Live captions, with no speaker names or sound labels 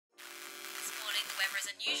is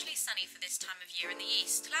unusually sunny for this time of year in the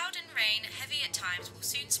east. Cloud and rain, heavy at times, will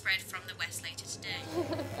soon spread from the west later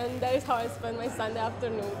today. And that is how I spend my Sunday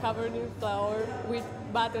afternoon, covered in flour with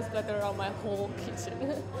butter splatter on my whole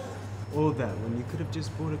kitchen. All that when you could have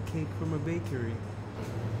just bought a cake from a bakery.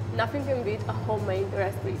 Nothing can beat a homemade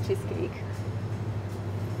raspberry cheesecake.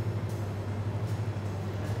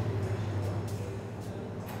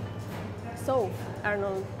 So,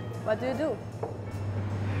 Arnold, what do you do?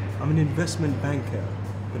 I'm an investment banker,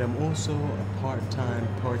 but I'm also a part-time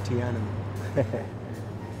party animal.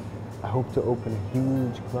 I hope to open a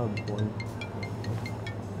huge club one.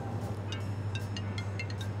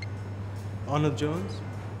 Arnold Jones?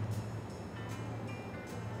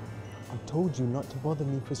 I told you not to bother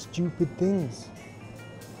me for stupid things.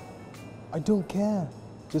 I don't care.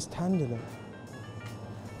 Just handle it.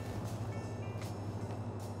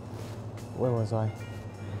 Where was I?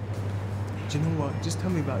 Do you know what? Just tell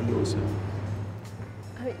me about yourself.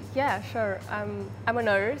 Yeah, sure. I'm a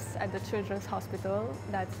nurse at the Children's Hospital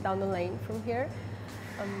that's down the lane from here.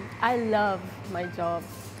 I love my job.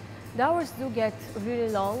 The hours do get really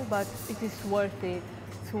long, but it is worth it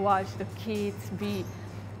to watch the kids be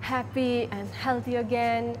happy and healthy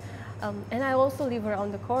again. And I also live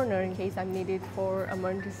around the corner in case I'm needed for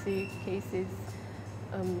emergency cases.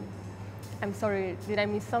 I'm sorry, did I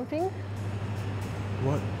miss something?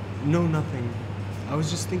 What? No, nothing. I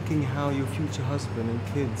was just thinking how your future husband and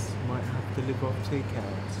kids might have to live off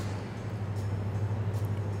takeouts.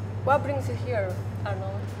 What brings you here,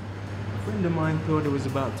 Arnold? A friend of mine thought it was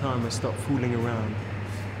about time I stopped fooling around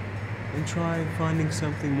and tried finding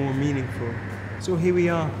something more meaningful. So here we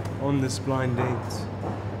are on this blind date.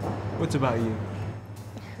 What's about you?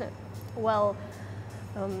 Well,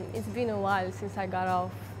 it's been a while since I got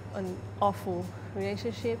off an awful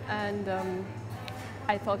relationship, and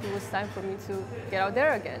I thought it was time for me to get out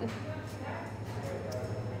there again.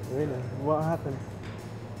 Really? What happened?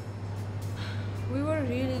 We were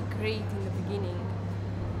really great in the beginning.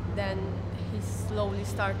 Then he slowly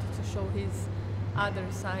started to show his other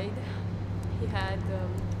side. He had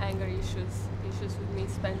anger issues with me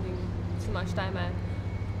spending too much time at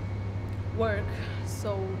work.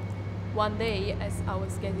 So one day, as I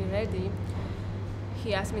was getting ready,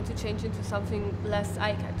 he asked me to change into something less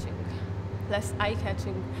eye-catching.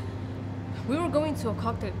 We were going to a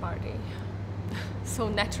cocktail party. So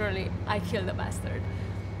naturally, I killed the bastard.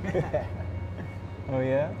 Oh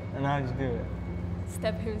yeah? And how'd you do it?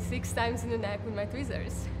 Step him 6 times in the neck with my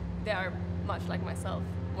tweezers. They are much like myself,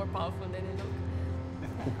 more powerful than they look.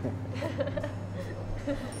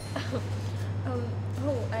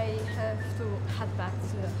 I have to head back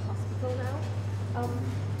to the hospital now.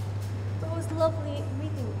 It was lovely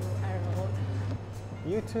meeting you, Arnold.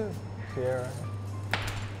 You too, Sierra.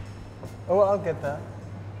 Oh, I'll get that.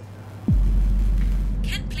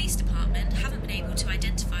 Kent Police Department haven't been able to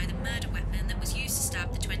identify the murder weapon that was used to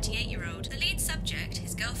stab the 28-year-old. The lead subject,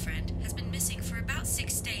 his girlfriend, has been missing for about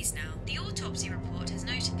 6 days now. The autopsy report has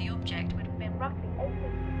noted the object